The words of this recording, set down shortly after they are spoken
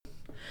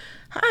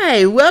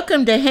Hi,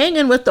 welcome to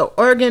Hanging with the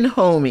Organ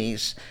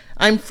Homies.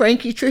 I'm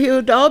Frankie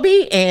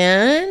Trujillo-Dalby,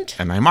 and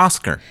I'm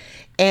Oscar.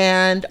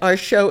 And our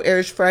show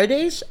airs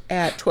Fridays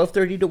at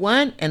 12:30 to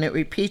 1, and it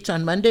repeats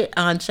on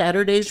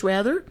Saturdays,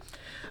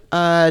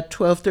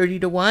 12:30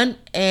 to 1.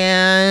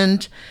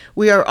 And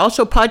we are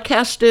also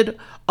podcasted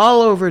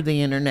all over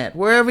the internet.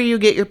 Wherever you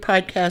get your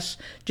podcasts,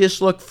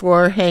 just look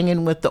for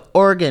Hanging with the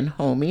Organ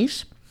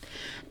Homies.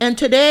 And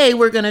today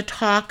we're going to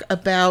talk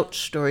about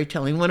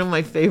storytelling, one of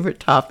my favorite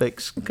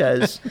topics,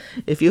 because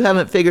if you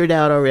haven't figured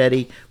out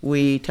already,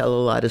 we tell a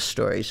lot of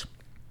stories.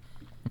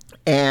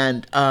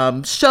 And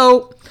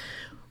so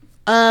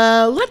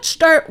let's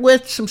start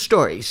with some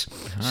stories.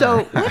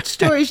 So what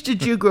stories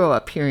did you grow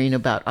up hearing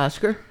about,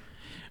 Oscar?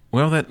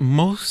 Well, that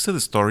most of the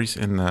stories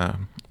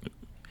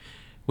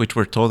which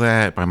were told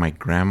that by my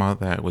grandma,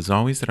 that was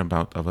always that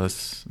about of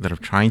us that are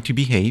trying to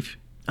behave.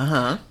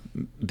 Uh-huh.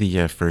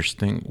 The first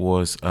thing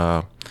was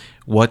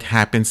what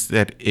happens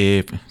if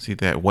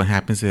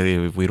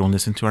we don't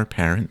listen to our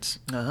parents.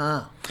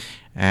 Uh-huh.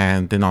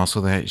 And then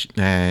also that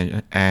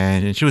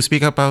and she would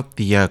speak about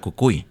the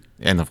kukui,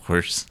 and of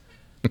course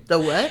the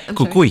what?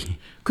 Kukui.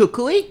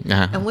 Kukui?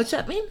 Uh-huh. And what's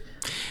that mean?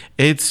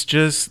 It's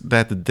just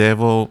that the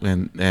devil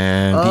and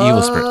the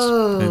evil spirits.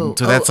 And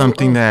so that's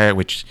something that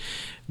which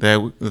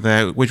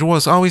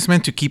was always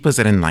meant to keep us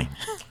in line.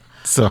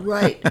 So.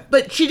 Right.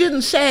 But she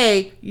didn't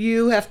say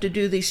you have to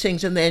do these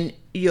things and then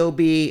you'll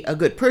be a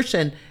good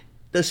person.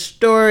 The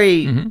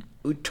story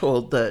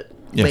told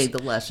made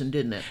the lesson,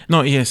 didn't it?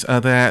 No, yes.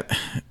 That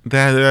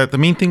the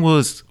main thing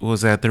was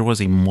that there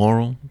was a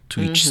moral to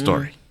each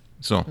story.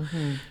 So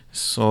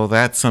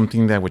that's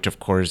something that which of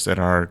course that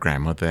our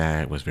grandma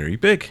that was very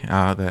big.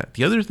 That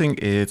the other thing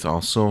is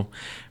also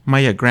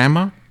my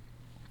grandma.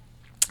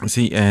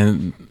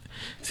 And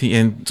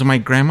so my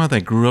grandma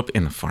that grew up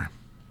in a farm.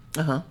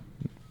 Uh-huh.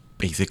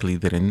 Basically,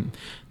 that in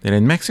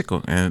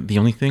Mexico, and the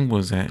only thing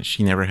was that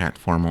she never had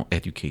formal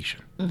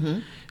education.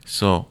 Mm-hmm.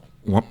 So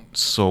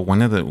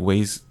one of the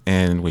ways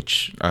in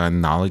which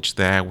knowledge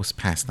that was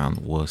passed down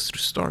was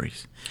through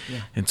stories.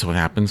 Yeah. And so what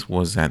happens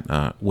was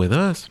that with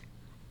us,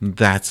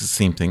 that's the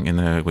same thing in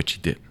what she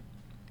did.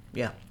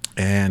 Yeah.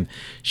 And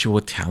she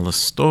would tell us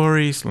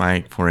stories,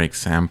 like for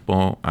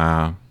example,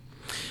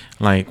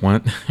 like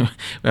one.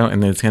 Well,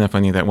 and it's kind of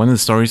funny that one of the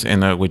stories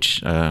in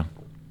which.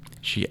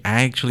 She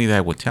actually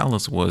that would tell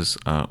us was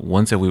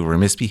once that we were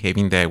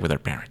misbehaving there with our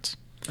parents.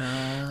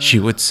 She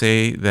would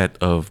say that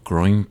of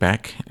growing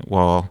back,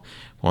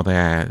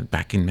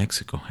 back in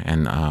Mexico,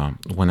 and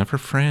one of her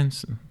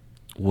friends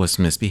was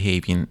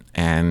misbehaving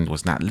and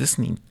was not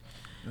listening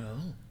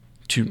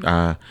to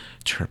her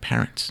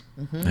parents.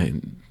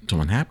 And so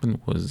what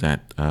happened was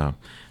that and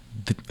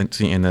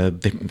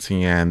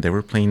they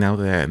were playing out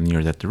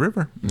near the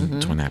river.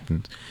 So what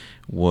happened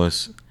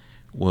was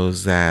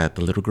that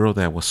the little girl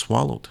that was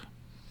swallowed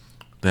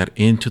that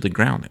into the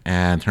ground,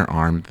 and her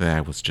arm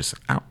that was just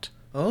out.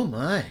 Oh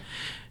my!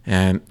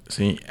 And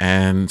so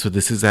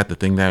this is the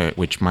thing that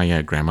which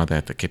my grandma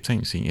that kept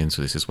saying. And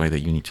so this is why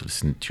that you need to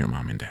listen to your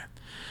mom and dad.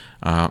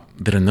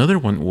 Then another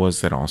one was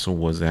that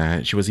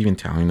she was even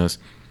telling us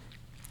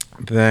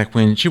that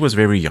when she was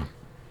very young,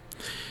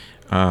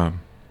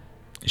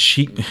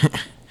 she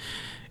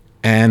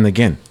and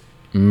again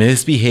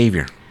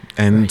misbehavior,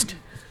 and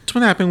so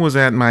what happened was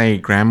that my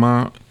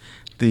grandma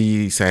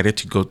decided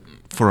to go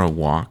for a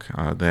walk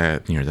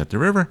near the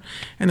river,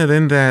 and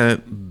then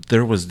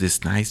there was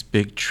this nice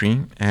big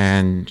tree,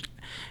 and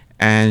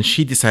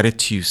she decided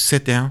to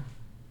sit down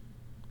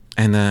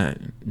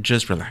and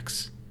just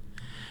relax.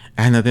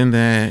 And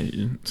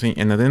then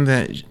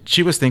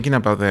she was thinking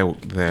about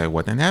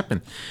what had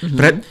happened,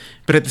 but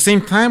at the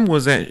same time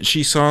was that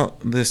she saw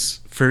this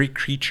furry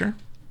creature,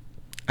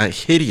 a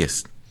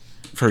hideous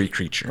furry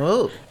creature.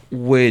 Oh.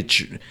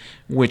 Which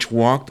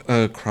walked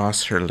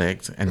across her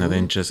legs and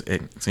then just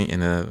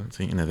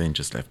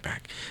left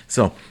back.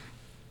 So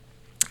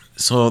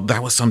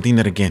that was something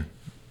that again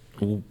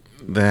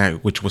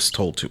which was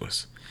told to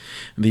us.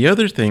 The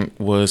other thing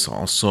was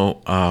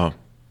also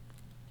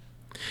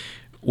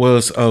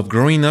was of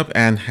growing up,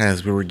 and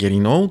as we were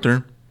getting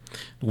older,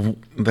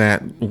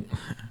 that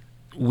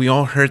we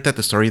all heard that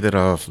the story that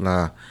of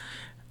La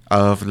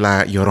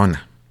Llorona.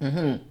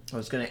 I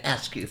was going to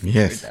ask you if you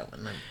Yes. heard that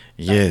one.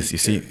 Yes, you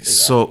see,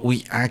 so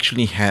we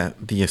actually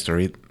had the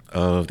story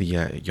of the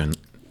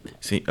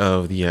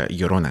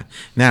Llorona.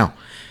 Now,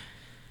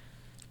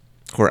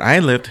 where I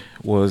lived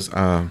was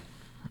that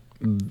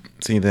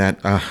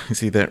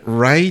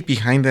right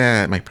behind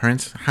my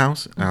parents'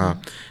 house,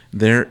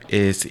 there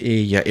is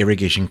a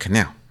irrigation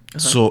canal.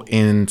 So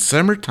in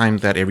summertime,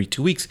 that every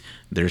 2 weeks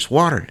there's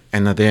water,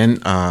 and then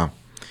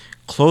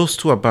close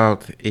to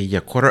about a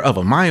quarter of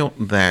a mile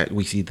that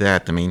we see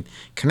that the main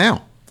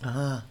canal.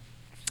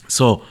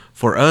 So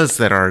for us,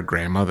 that our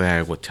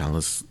grandmother would tell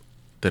us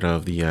that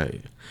of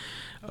the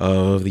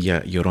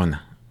Llorona,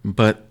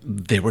 but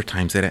there were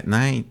times that at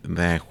night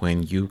that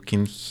when you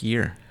can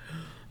hear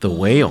the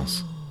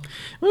wails,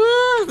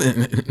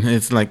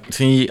 It's like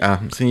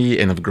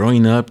and of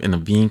growing up and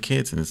of being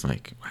kids, and it's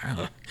like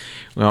wow.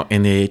 Well,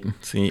 and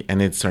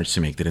it starts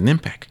to make it an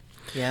impact.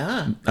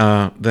 Yeah.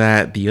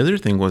 That the other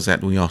thing was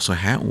that we also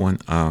had one.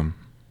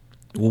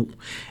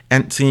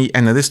 And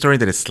another story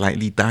that is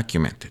slightly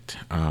documented.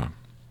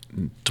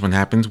 What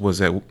happens was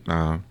that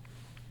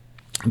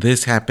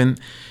this happened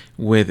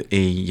with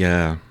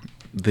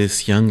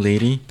this young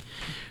lady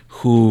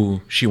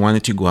who she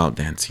wanted to go out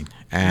dancing,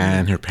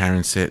 and her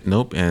parents said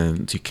nope,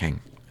 and you can't.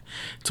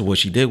 So what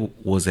she did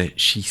was that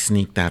she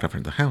sneaked out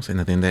of the house, and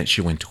then that she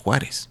went to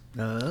Juarez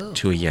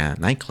to a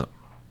nightclub.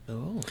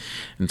 Oh.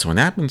 And so what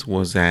happens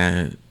was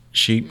that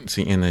she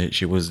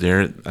was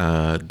there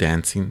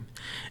dancing,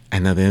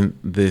 and then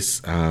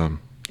this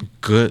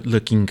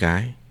good-looking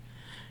guy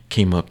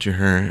came up to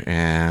her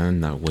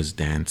and was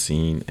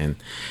dancing, and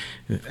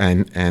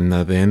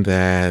then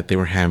that they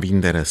were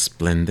having that a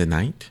splendid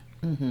night,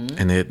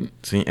 and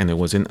it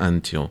wasn't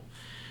until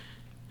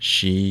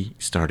she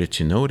started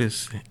to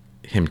notice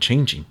him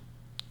changing,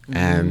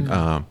 and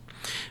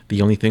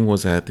the only thing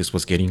was that this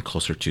was getting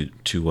closer to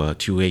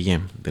 2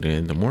 a.m.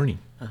 in the morning,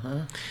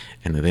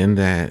 and then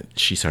that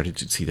she started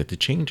to see that the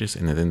changes,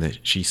 and then that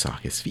she saw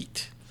his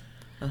feet,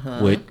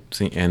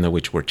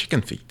 which were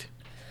chicken feet.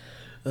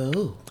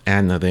 Oh.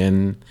 And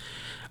then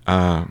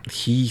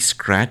he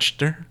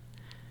scratched her.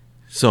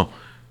 So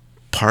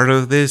part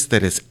of this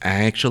that is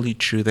actually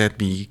true, that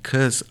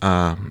because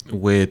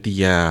with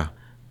the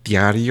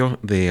Diario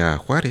de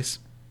Juarez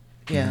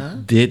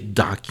did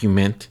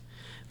document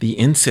the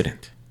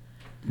incident,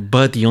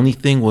 but the only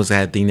thing was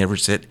that they never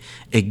said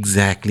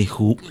exactly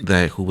who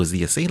was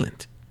the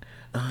assailant.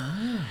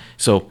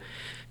 So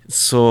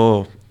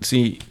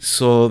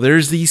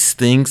there's these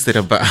things that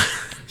about.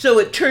 So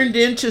it turned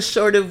into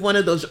sort of one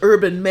of those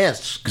urban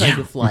myths, kind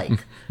of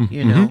like,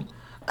 you know.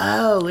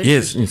 Oh, interesting.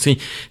 Yes, you see.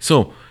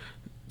 So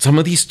some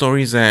of these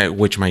stories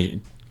which my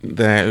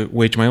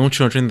own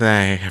children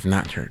that I have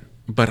not heard,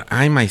 but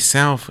I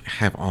myself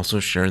have also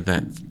shared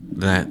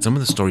that some of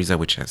the stories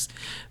which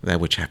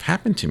have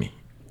happened to me,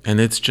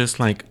 and it's just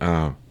like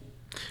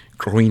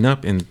growing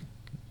up. And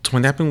so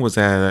what happened was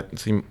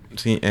that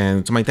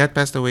and so my dad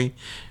passed away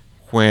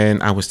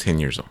when I was 10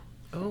 years old.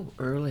 Oh,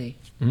 early.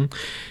 And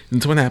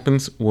so what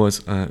happens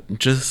was and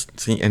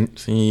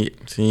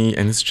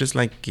it's just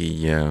like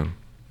a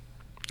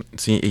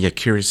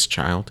curious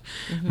child.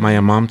 My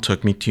mom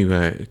took me to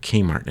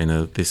Kmart,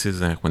 and this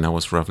is when I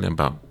was roughly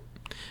about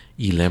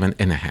 11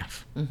 and a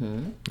half.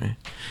 Okay?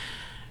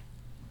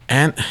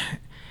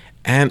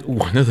 And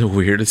one of the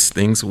weirdest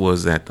things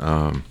was that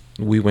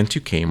we went to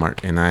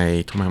Kmart, and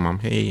I told my mom,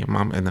 hey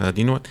mom, and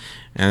you know what,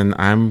 and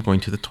I'm going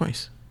to the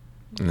toys,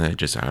 and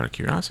just out of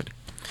curiosity.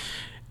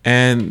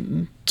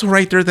 And so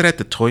right there, that at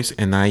the toys,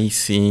 and I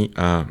see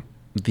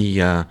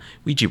the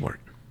Ouija board.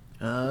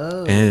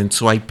 Oh. And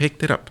so I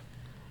picked it up.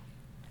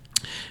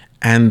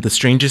 And the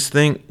strangest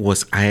thing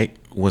was I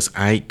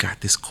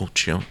got this cold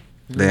chill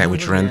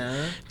which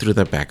ran through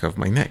the back of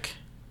my neck.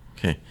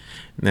 Okay.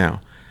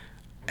 Now,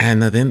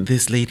 and then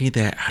this lady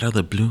that out of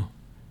the blue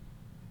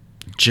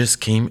just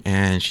came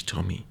and she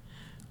told me,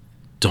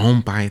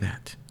 don't buy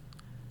that.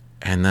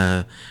 And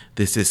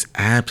this is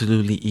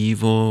absolutely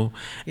evil.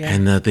 Yeah.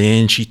 And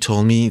then she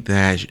told me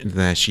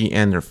that she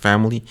and her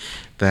family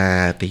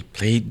that they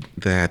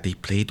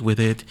played with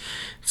it.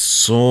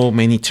 So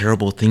many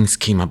terrible things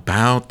came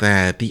about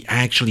that they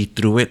actually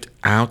threw it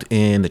out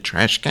in the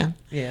trash can.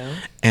 Yeah.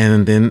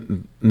 And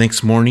then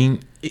next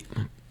morning,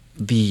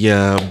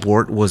 the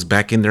board was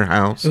back in their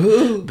house.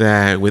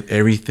 That with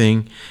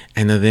everything.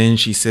 And then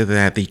she said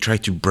that they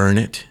tried to burn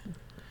it.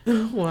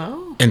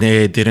 Wow. And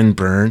it didn't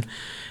burn.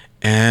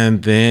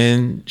 And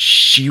then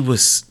she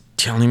was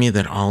telling me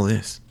that all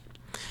this.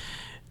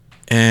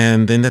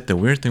 And then that the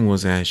weird thing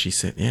was that she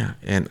said, yeah.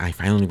 And I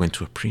finally went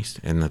to a priest.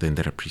 And then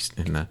that a priest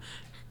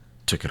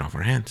took it off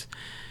her hands.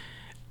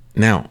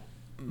 Now,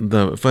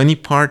 the funny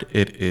part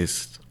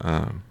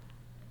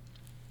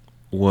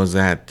was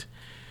that,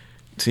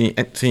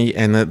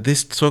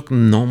 this took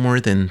no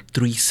more than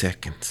 3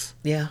 seconds.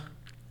 Yeah.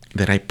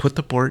 That I put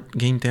the board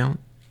game down.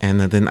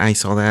 And then I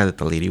saw that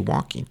the lady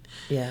walking.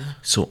 Yeah.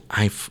 So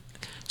I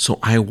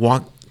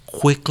walked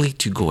quickly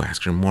to go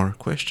ask her more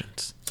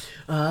questions.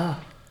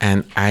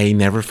 And I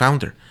never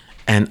found her.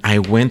 And I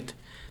went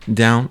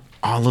down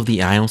all of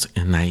the aisles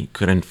and I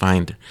couldn't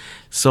find her.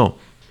 So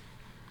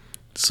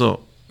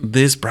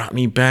this brought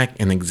me back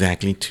and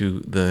exactly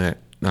to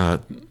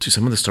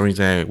some of the stories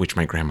which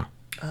my grandma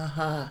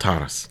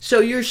taught us. So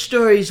your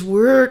stories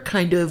were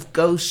kind of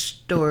ghost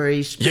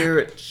stories,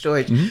 spirit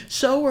stories. Mm-hmm.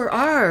 So were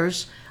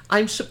ours.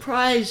 I'm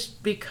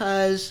surprised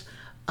because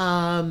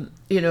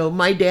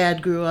my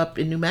dad grew up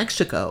in New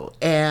Mexico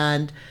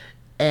and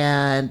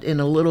in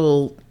a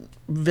little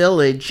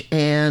village,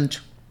 and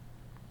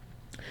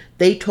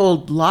they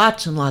told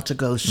lots and lots of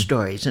ghost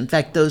stories. In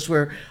fact, those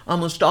were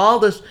almost all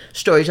the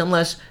stories,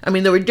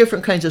 there were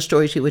different kinds of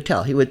stories he would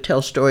tell. He would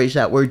tell stories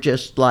that were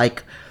just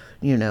like,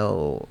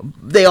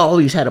 they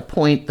always had a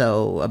point,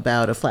 though,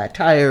 about a flat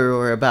tire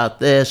or about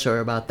this or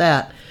about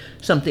that,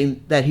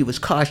 something that he was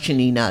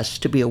cautioning us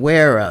to be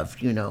aware of,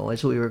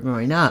 as we were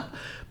growing up.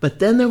 But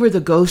then there were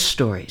the ghost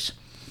stories.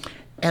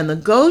 And the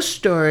ghost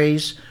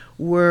stories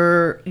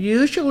were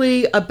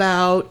usually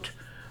about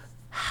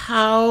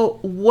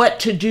what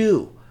to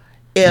do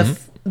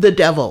if the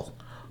devil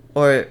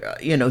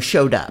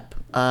showed up,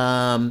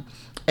 and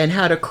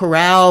how to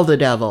corral the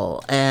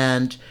devil,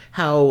 and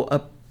how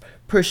a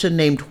person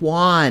named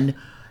Juan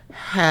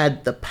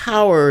had the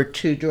power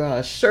to draw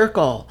a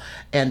circle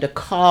and to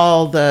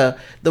call the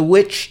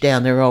witch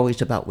down. They're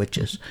always about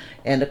witches.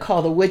 And to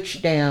call the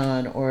witch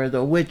down, or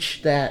the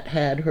witch that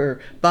had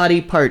her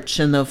body parts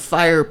in the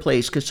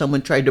fireplace because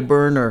someone tried to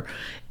burn her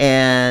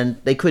and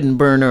they couldn't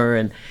burn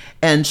her.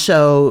 And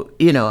so,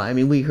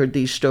 we heard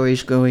these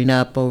stories growing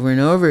up over and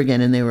over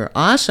again, and they were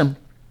awesome.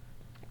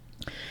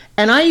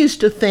 And I used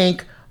to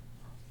think,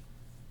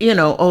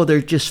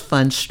 they're just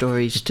fun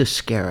stories to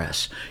scare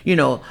us,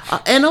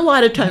 and a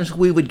lot of times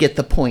we would get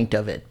the point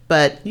of it,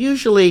 but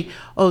usually,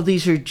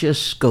 these are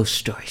just ghost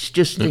stories,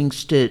 just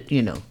things to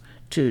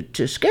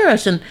scare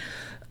us. And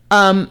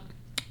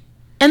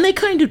they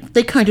kind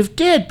of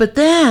did. But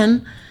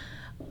then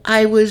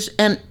I was,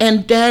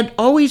 and Dad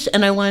always,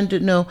 and I wanted to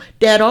know,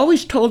 Dad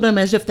always told them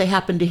as if they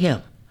happened to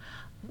him.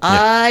 Yeah.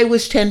 I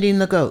was tending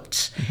the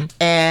goats,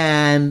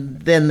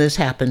 and then this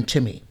happened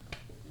to me.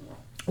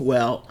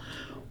 Well,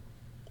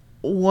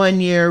 one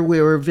year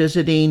we were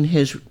visiting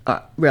his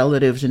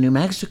relatives in New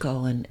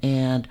Mexico,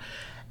 and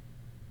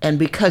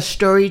because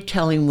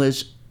storytelling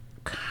was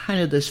kind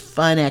of this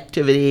fun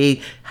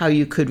activity, how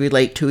you could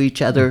relate to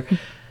each other,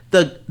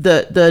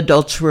 the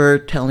adults were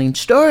telling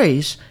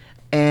stories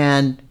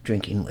and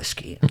drinking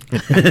whiskey,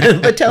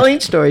 but telling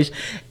stories,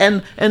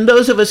 and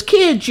those of us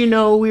kids,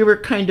 we were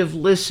kind of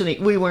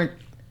listening.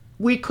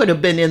 We could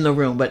have been in the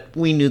room, but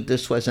we knew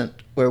this wasn't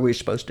where we were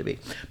supposed to be.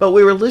 But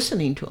we were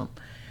listening to them,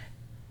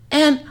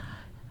 and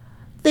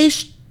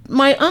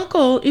my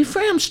uncle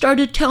Ephraim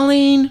started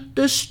telling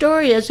the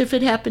story as if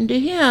it happened to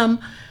him,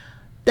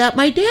 that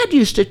my dad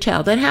used to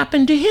tell, that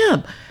happened to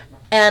him.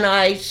 And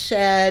I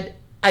said,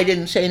 I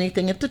didn't say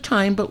anything at the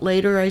time, but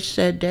later I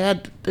said,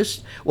 Dad,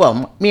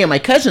 me and my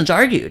cousins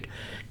argued.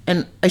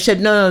 And I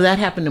said, no, that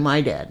happened to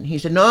my dad. And he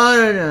said,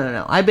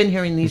 no, I've been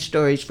hearing these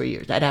stories for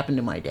years. That happened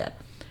to my dad.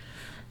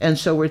 And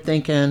so we're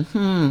thinking,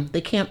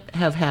 they can't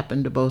have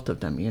happened to both of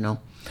them,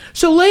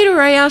 So later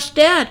I asked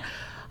Dad,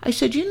 I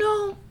said,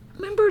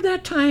 remember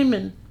that time?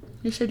 And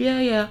he said,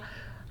 yeah.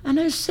 And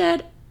I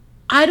said,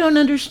 I don't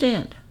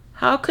understand.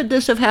 How could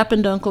this have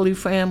happened to Uncle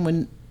Ephraim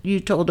when you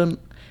told him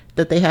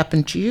that they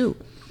happened to you?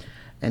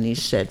 And he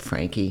said,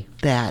 Frankie,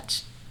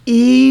 that's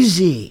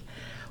easy.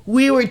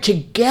 We were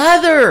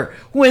together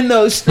when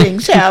those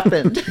things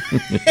happened.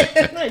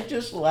 And I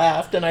just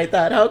laughed, and I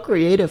thought, how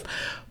creative.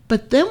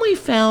 But then we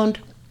found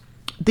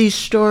these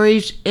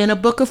stories in a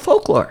book of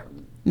folklore,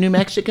 New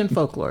Mexican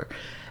folklore.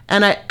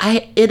 And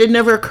it had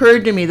never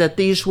occurred to me that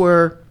these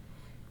were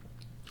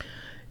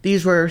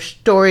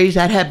stories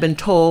that had been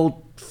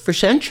told for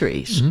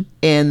centuries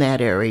in that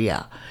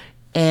area.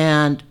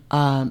 And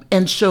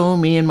so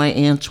me and my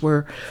aunts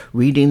were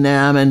reading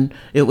them, and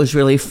it was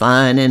really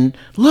fun. And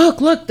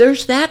look,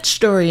 there's that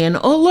story.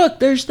 And look,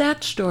 there's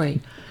that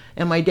story.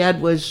 And my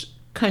dad was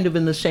kind of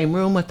in the same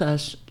room with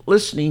us,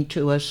 listening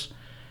to us,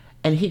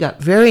 and he got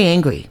very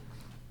angry.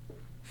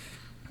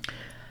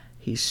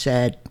 He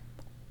said,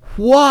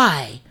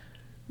 why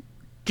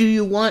do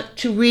you want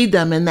to read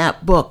them in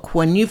that book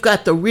when you've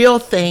got the real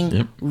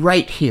thing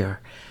right here?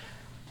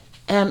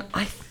 And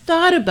I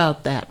thought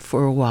about that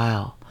for a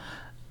while.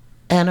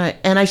 And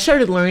I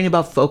started learning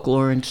about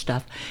folklore and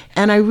stuff.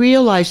 And I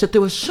realized that there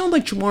was so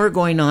much more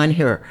going on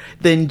here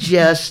than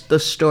just the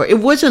story. It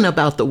wasn't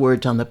about the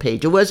words on the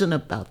page. It wasn't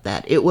about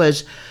that. It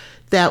was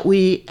that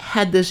we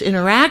had this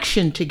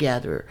interaction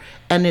together,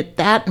 and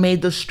that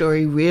made the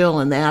story real,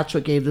 and that's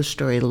what gave the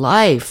story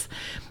life.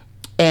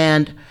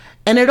 And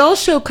it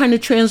also kind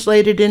of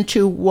translated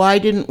into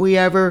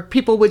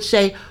people would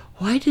say,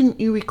 why didn't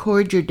you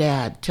record your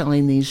dad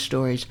telling these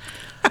stories?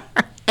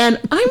 And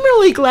I'm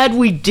really glad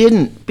we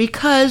didn't,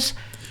 because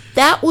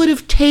that would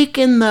have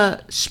taken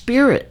the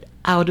spirit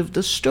out of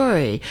the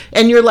story.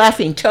 And you're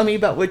laughing. Tell me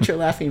about what you're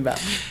laughing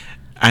about.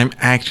 I'm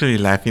actually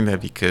laughing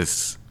that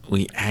because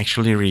we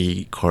actually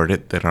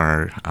recorded that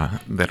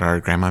our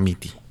grandma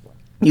Miti.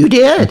 You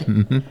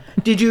did?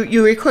 Did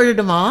you recorded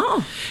them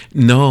all?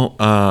 No,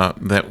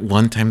 that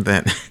one time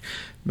that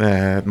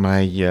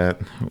my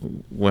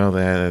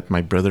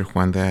brother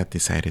Juan that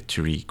decided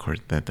to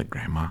record the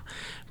grandma,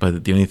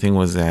 but the only thing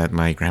was that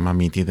my grandma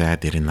Miti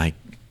that didn't like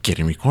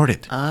getting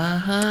recorded.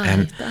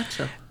 I thought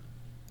so.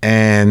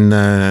 And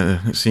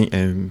and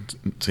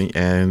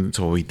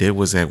so what we did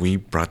was that we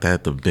brought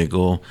the big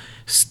old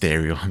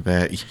stereo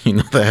that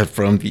that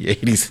from the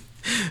 80s,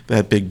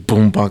 that big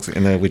boom box,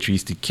 and which we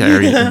used to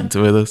carry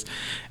with us,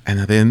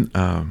 and then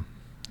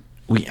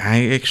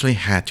I actually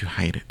had to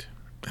hide it,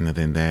 and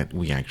then that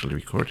we actually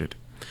recorded.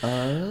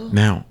 Oh.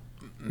 Now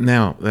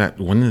that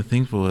one of the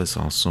things was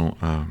also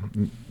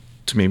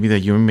to maybe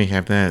that you may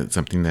have that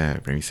something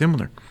that very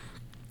similar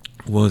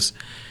was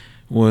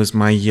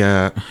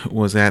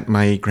that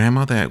my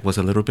grandma that was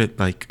a little bit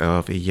like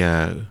of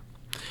a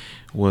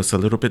was a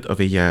little bit of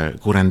a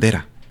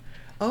curandera.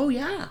 Oh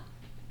yeah.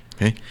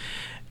 Okay,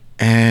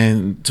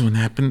 and so what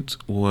happened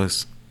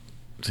was,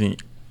 see,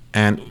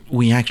 and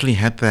we actually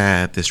had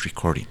this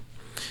recording.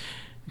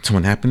 So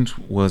what happened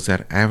was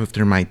that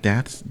after my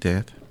dad's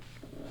death,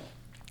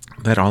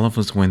 that all of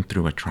us went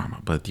through a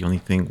trauma. But the only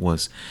thing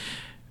was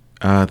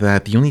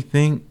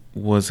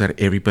that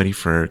everybody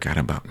forgot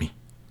about me,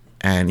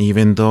 and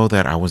even though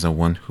that I was the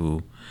one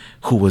who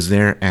was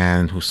there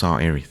and who saw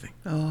everything.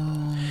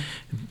 Oh.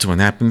 So what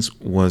happens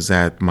was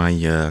that my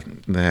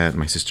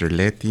sister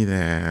Letty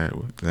that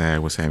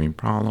was having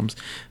problems,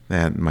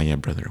 that my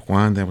brother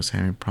Juan that was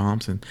having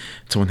problems, and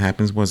so what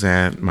happens was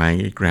that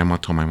my grandma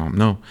told my mom,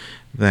 no,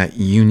 that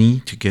you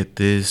need to get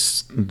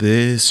this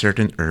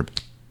certain herb.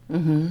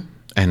 Mm-hmm.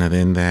 And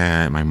then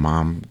that my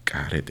mom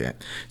got it.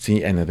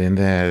 And then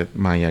that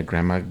my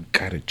grandma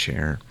got a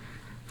chair,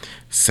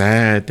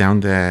 sat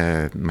down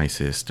that my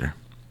sister.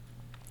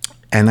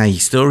 And I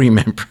still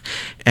remember,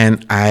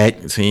 and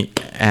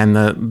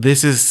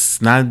this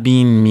is not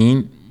being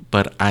mean,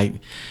 but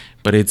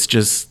it's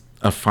just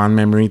a fond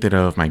memory that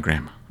of my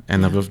grandma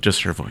and of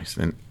just her voice.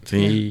 And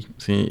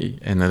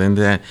and then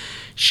that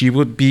she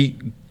would be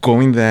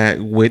going that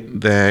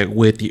with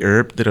the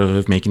herb that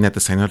of making that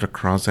the sign of the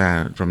cross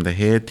from the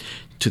head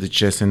to the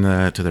chest and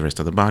to the rest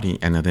of the body.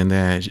 And then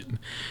that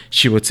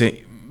she would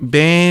say,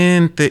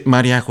 Vente,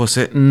 María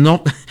José,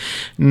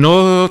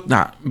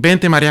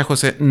 vente, María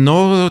José,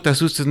 no te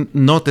asustes,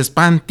 no te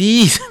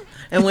espantes.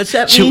 And what's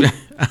that mean?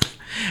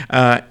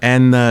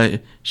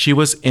 She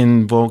was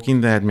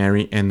invoking that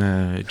Mary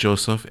and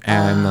Joseph,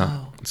 and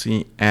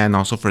and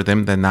also for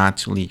them that not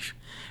to leave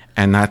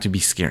and not to be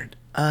scared.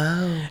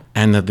 Oh.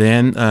 And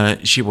then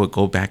she would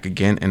go back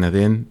again, and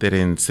then that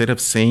instead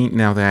of saying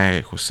now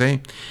that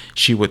Jose,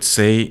 she would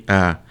say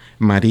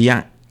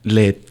María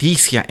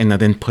Leticia, and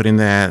then put in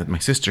my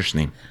sister's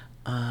name.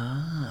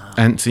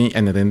 And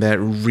then that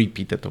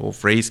repeated the whole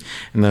phrase,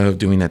 and of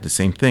doing that the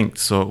same thing.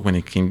 So when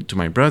it came to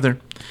my brother,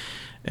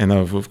 and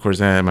of course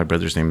my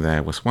brother's name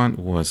that was Juan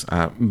was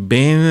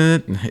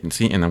Ben.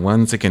 And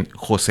once again,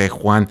 Jose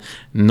Juan,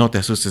 no te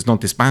asustes, no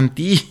te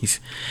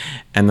espantes.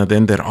 And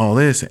then that all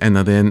this, and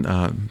then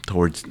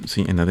towards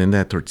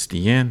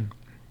the end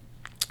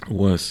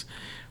was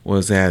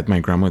that my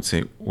grandma would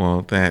say,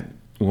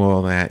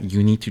 that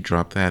you need to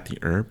drop the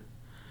herb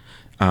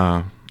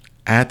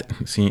at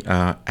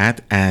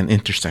an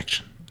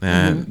intersection.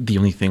 The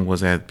only thing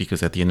was that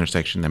because at the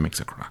intersection that makes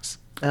a cross.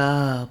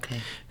 Oh,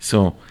 okay.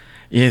 So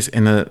yes,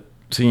 and a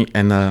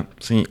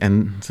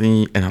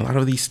lot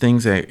of these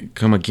things that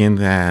come again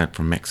that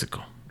from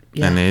Mexico,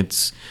 and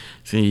it's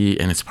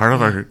part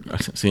of our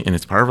and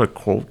it's part of our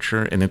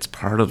culture, and it's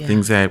part of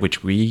things that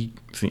which we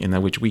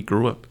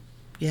grew up.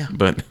 Yeah,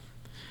 but.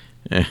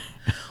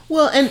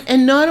 Well,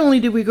 and not only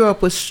did we grow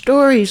up with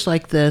stories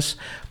like this,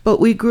 but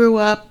we grew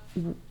up,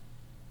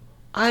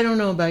 I don't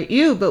know about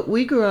you, but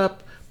we grew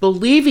up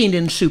believing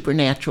in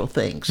supernatural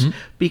things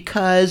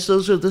because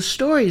those are the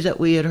stories that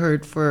we had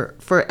heard for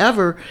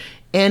forever,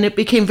 and it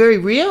became very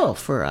real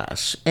for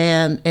us.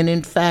 And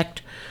in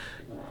fact,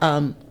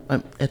 I'm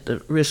at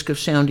the risk of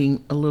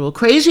sounding a little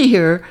crazy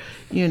here,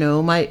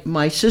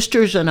 my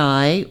sisters and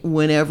I,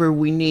 whenever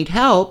we need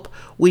help,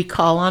 we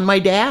call on my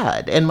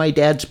dad, and my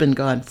dad's been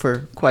gone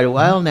for quite a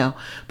while now,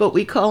 but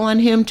we call on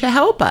him to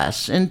help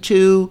us and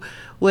to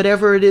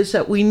whatever it is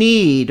that we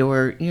need,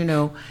 or,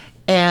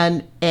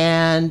 and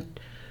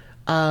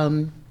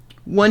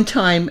one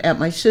time at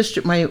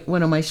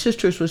one of my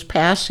sisters was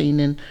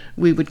passing, and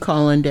we would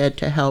call on Dad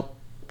to help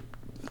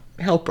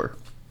her,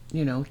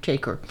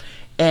 take her.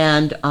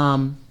 And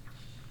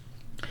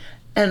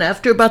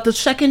after about the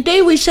second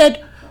day, we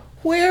said,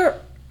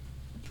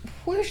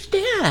 where's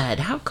Dad?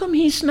 How come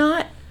he's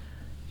not,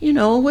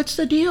 what's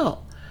the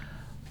deal?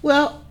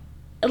 Well,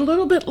 a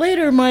little bit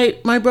later,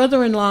 my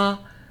brother-in-law,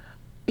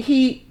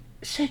 he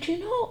said,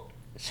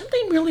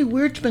 something really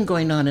weird's been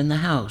going on in the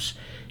house.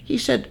 He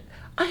said,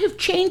 I have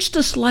changed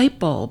this light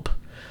bulb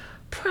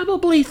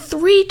probably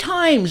 3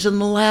 times in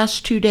the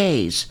last 2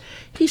 days.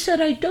 He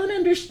said, I don't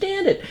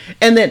understand it.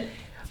 And then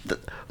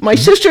my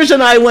sisters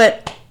and I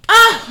went,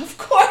 of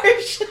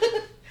course.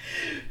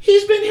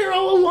 He's been here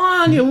all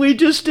along, and we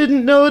just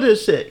didn't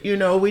notice it.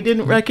 We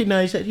didn't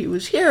recognize that he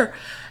was here.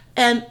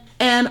 And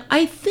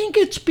I think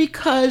it's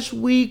because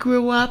we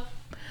grew up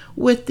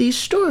with these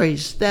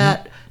stories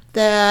that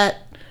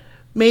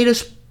made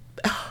us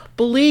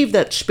believe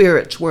that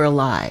spirits were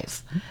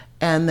alive,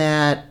 and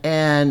that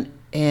and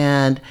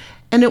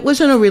it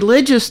wasn't a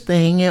religious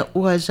thing. It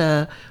was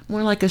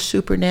more like a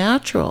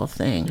supernatural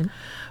thing.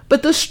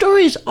 But the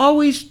stories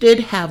always did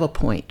have a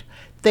point.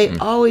 They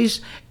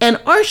always, and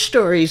our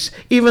stories,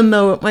 even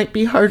though it might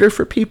be harder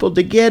for people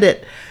to get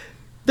it,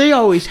 they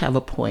always have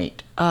a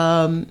point.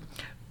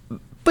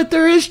 But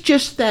there is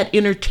just that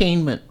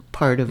entertainment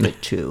part of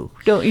it too,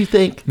 don't you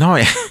think? No,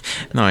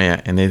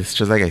 yeah, and it's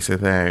just like I said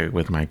there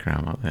with my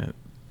grandma, that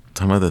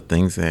some of the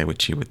things that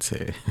which she would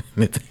say.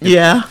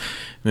 Yeah.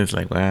 And it's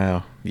like,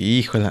 wow,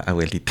 híjola,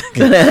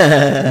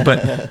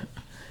 abuelita.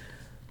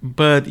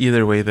 but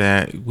either way,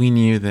 that we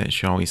knew that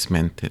she always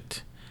meant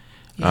it.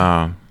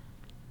 Yeah.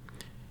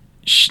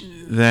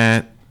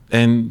 That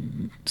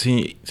and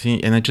see,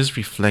 and I just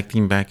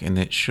reflecting back, and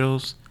it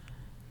shows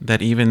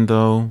that even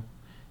though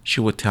she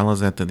would tell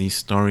us that these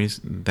stories,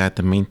 that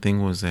the main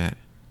thing was that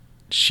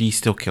she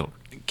still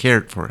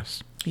cared for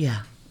us.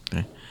 Yeah.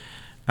 Okay?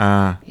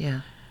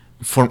 Yeah.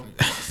 For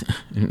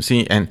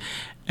see, and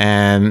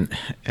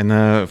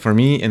for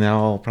me, and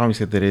I'll probably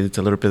say that it's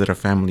a little bit of a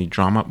family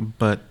drama,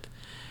 but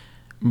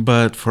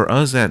for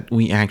us that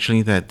we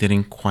actually that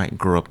didn't quite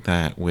grow up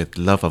that with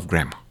love of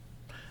grandma.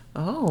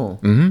 Oh.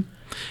 Mm-hmm.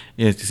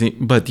 Yes, you see,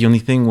 but the only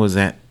thing was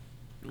that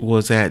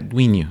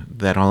we knew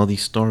that all of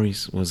these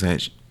stories was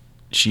that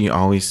she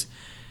always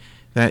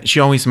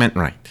meant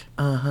right.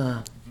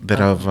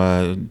 That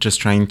of just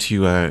trying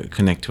to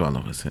connect to all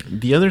of us.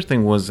 The other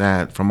thing was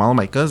that from all of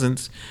my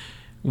cousins,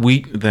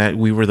 we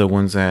were the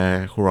ones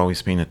that who were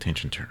always paying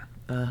attention to her.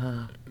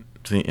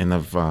 And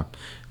of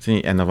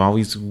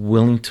always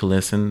willing to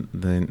listen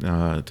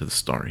to the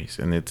stories,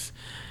 and it's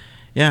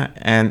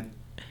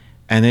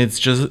and it's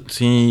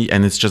just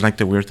like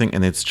the weird thing,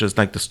 and it's just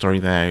like the story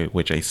that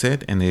which I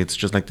said, and it's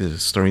just like the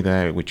story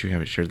that which you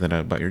have shared that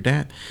about your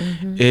dad.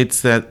 Mm-hmm.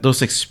 It's that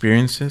those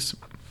experiences.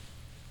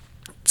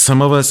 Some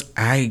of us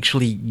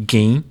actually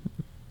gain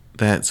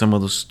that some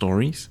of those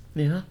stories,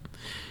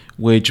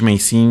 which may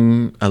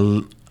seem a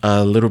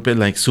little bit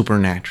like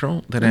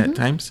supernatural that at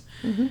times,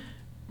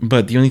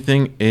 but the only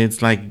thing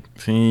is like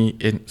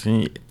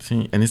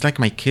and it's like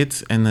my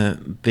kids,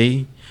 and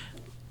they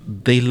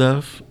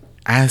love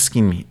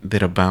asking me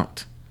that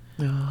about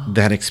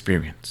that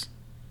experience.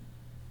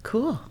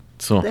 Cool.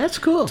 So that's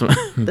cool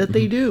that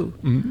they do.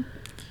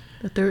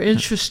 That they're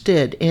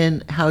interested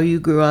in how you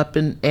grew up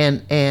and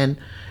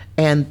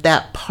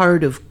that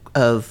part of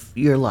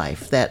your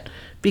life. That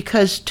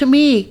because to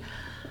me,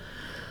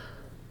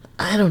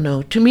 I don't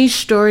know. To me,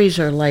 stories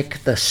are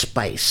like the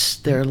spice.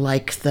 They're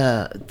like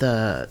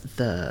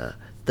the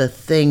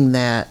thing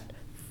that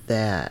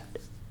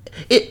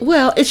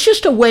it's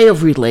just a way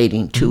of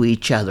relating to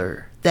each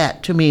other.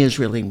 That to me is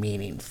really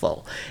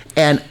meaningful,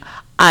 and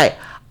I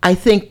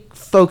think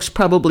folks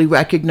probably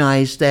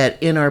recognize that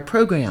in our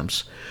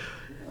programs.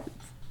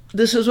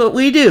 This is what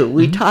we do.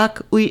 We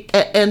talk.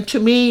 And to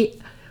me,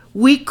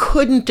 we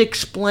couldn't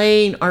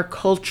explain our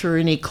culture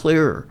any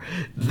clearer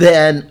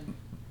than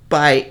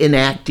by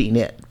enacting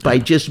it, by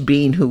just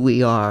being who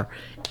we are,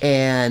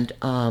 and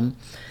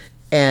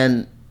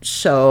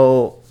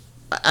so.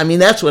 I mean,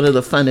 that's one of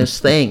the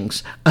funnest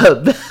things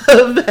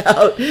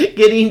about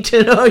getting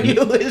to know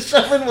you is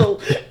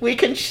we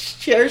can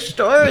share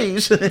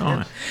stories.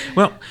 Well,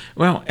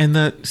 and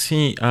the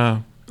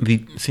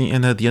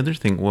other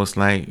thing was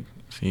like,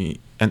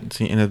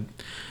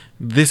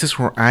 this is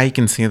where I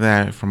can see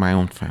that from my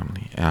own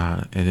family.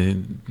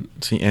 And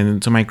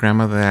so my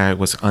grandmother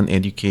was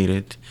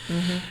uneducated.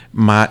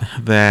 My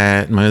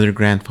other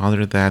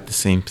grandfather, that the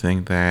same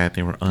thing, that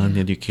they were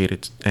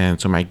uneducated,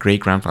 and so my great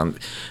grandfather,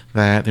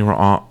 that they were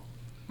all.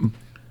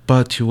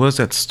 But to us,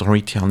 that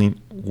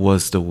storytelling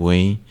was the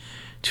way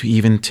to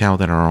even tell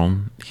that our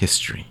own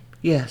history.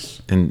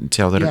 Yes. And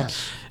tell that,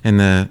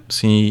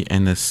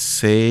 and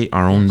say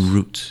our own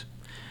roots.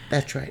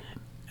 That's right.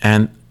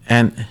 And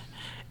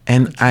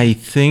I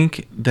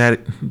think that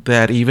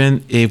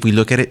even if we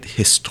look at it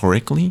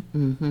historically,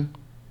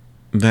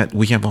 that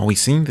we have always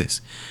seen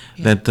this,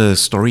 that the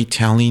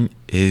storytelling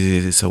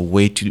is a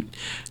way to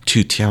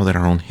tell that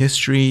our own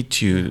history,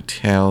 to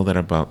tell that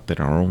about that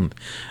our own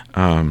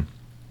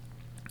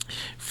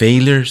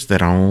failures,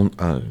 that our own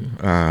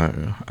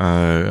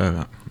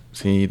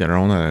that our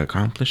own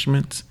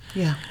accomplishments.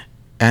 Yeah.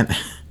 And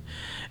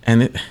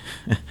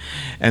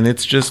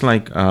it's just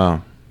like.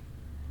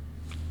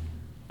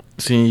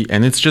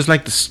 And it's just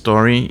like the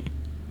story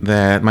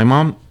that my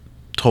mom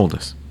told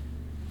us,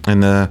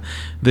 and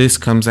this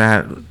comes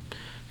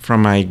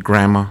from my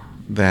grandma,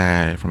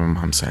 that from my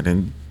mom's side.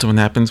 And so what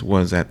happens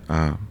was that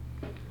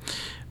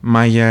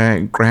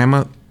my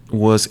grandma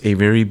was a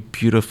very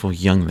beautiful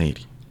young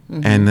lady,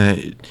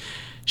 and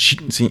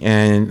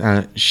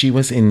she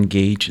was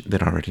engaged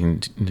that already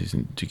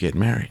to get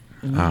married.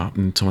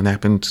 And so what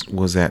happened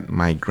was that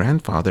my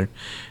grandfather,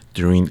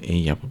 during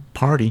a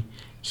party,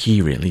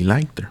 he really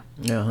liked her.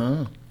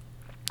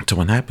 So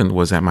what happened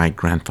was that my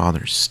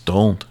grandfather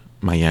stole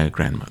my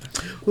grandmother.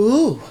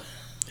 Ooh.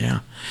 Yeah.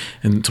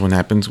 And so what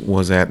happened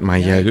was that my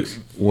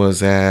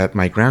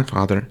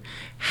grandfather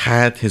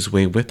had his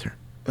way with her.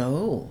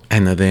 Oh.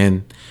 And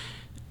then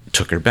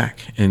took her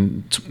back.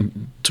 And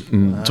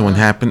so what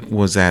happened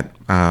was that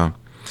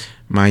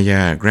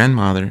my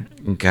grandmother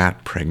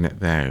got pregnant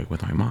there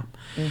with my mom.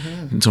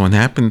 And so what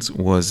happens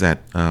was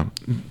that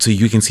so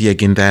you can see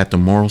again that the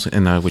morals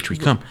in which we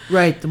come.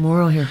 Right, the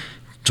moral here.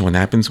 So what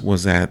happens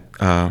was that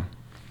her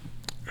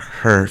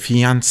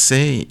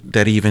fiance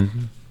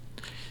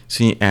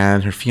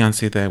and her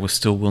fiance that was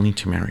still willing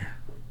to marry her.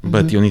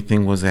 But the only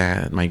thing was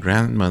that my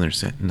grandmother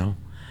said, no,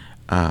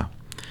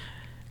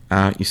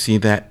 you see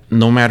that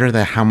no matter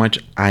that how much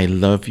I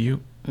love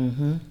you,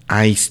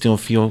 I still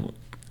feel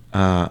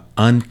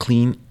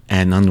unclean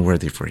and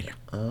unworthy for you.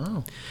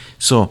 Oh.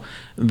 So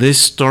this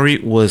story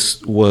was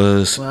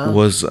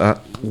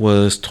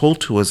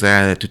told to us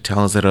to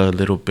tell us that a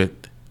little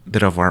bit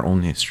of our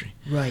own history.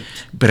 Right.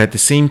 But at the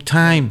same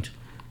time,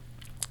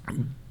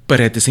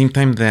 that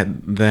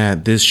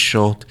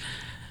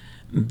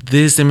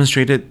this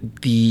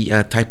demonstrated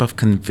the type of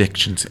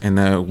convictions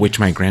and which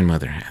my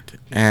grandmother had,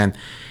 and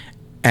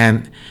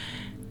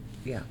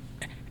yeah.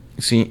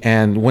 See,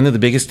 and one of the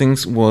biggest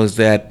things was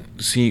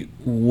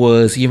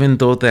even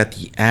though that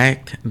the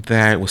act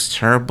that was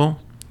terrible,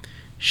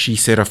 she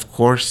said, of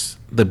course,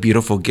 the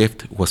beautiful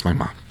gift was my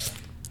mom.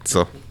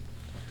 So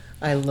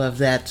I love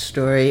that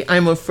story.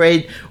 I'm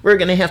afraid we're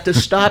going to have to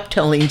stop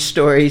telling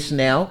stories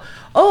now.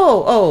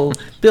 Oh,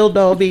 Bill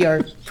Dalby,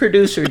 our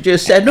producer,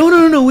 just said,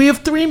 no, we have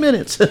 3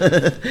 minutes.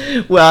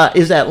 Well,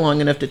 is that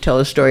long enough to tell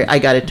a story? I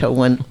got to tell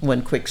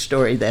one quick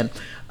story then.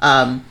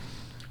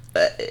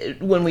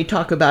 When we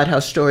talk about how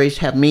stories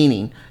have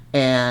meaning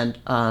and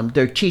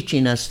they're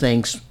teaching us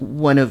things,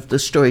 one of the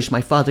stories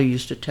my father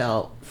used to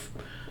tell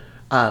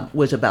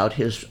was about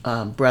his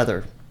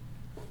brother,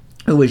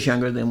 who was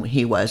younger than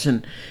he was,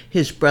 and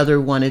his brother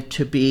wanted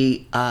to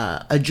be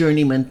a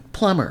journeyman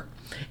plumber,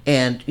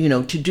 and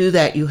to do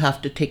that you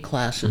have to take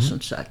classes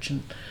and such.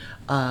 And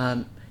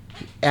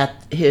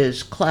at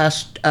his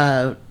class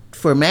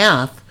for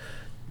math,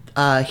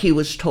 he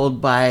was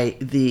told by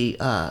the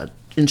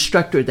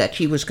instructor that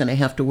he was going to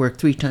have to work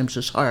 3 times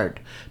as hard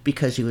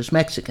because he was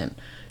Mexican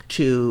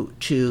to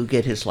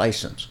get his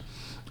license,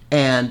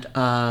 and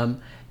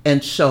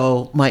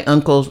so my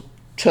uncle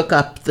took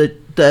up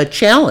the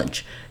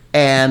challenge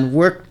and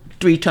worked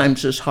 3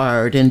 times as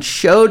hard and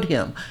showed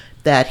him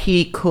that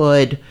he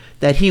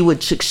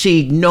would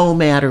succeed no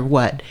matter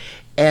what.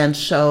 And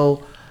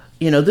so,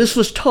 this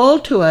was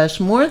told to us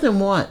more than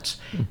once.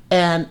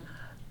 And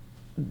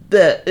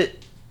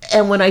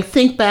when I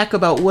think back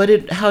about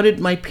how did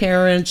my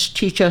parents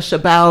teach us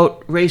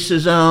about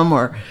racism,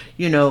 or,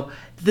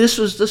 this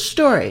was the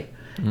story.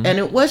 And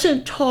it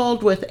wasn't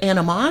told with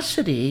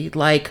animosity,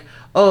 like,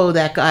 oh,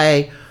 that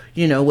guy,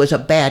 was a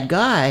bad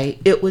guy.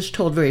 It was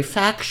told very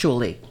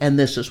factually, and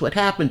this is what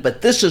happened,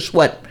 but this is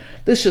what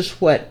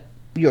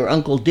your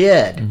uncle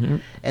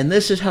did, and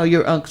this is how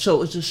your uncle. So it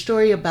was a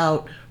story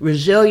about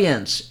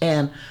resilience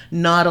and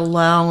not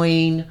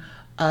allowing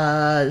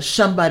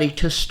somebody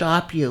to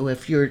stop you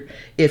if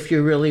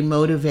you're really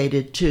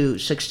motivated to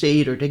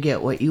succeed or to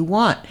get what you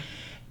want.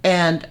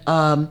 And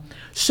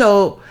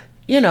so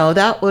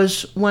that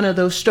was one of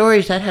those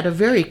stories that had a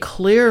very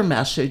clear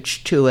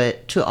message to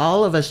it, to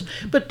all of us.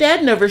 But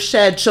Dad never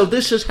said, so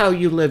this is how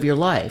you live your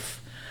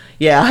life.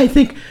 Yeah, I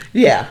think,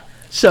 yeah.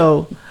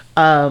 So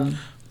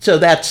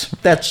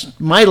that's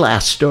my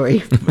last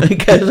story,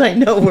 because I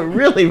know we're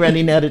really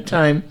running out of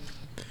time.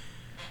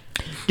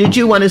 Did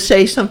you want to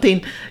say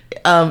something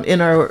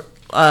in our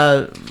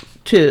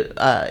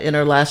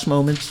last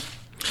moments?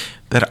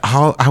 That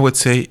all I would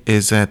say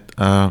is that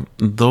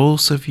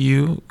those of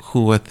you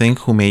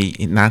who may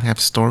not have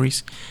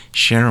stories,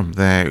 share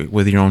them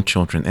with your own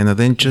children, and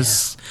then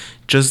just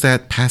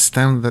that pass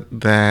down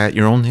that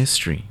your own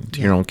history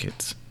to your own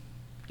kids.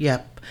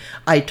 Yep.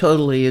 I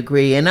totally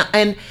agree.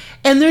 And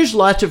there's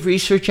lots of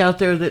research out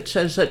there that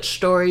says that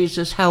stories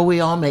is how we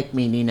all make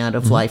meaning out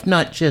of life,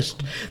 not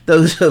just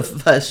those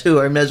of us who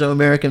are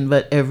Mesoamerican,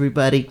 but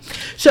everybody.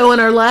 So in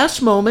our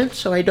last moment,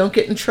 so I don't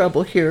get in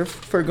trouble here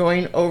for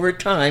going over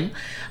time,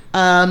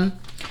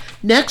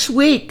 next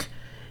week,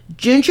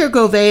 Ginger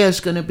Govea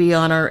is going to be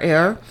on our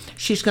air.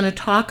 She's going to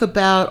talk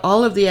about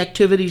all of the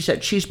activities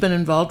that she's been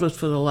involved with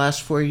for the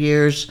last 4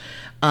 years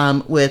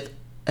with,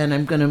 and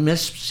I'm going to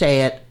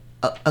missay it,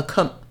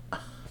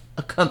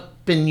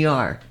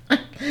 acompañar.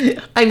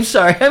 I'm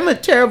sorry, I'm a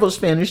terrible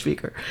Spanish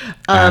speaker.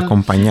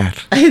 Acompañar.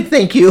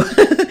 Thank you.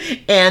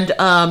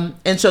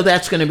 And so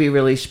that's going to be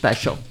really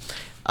special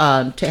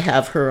to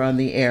have her on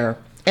the air.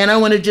 And I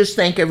want to just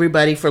thank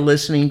everybody for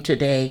listening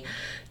today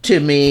to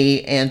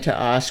me and to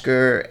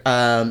Oscar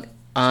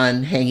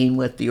on Hanging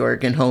with the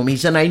Oregon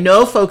Homies. And I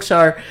know folks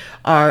are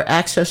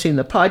accessing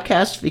the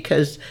podcast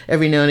because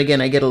every now and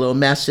again I get a little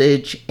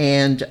message,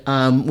 and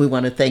we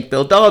want to thank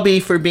Bill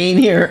Dalby for being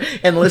here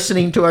and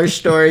listening to our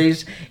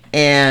stories.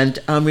 And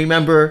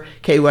remember,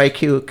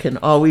 KYQ can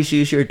always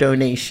use your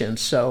donations.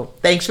 So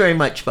thanks very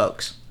much,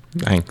 folks.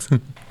 Thanks.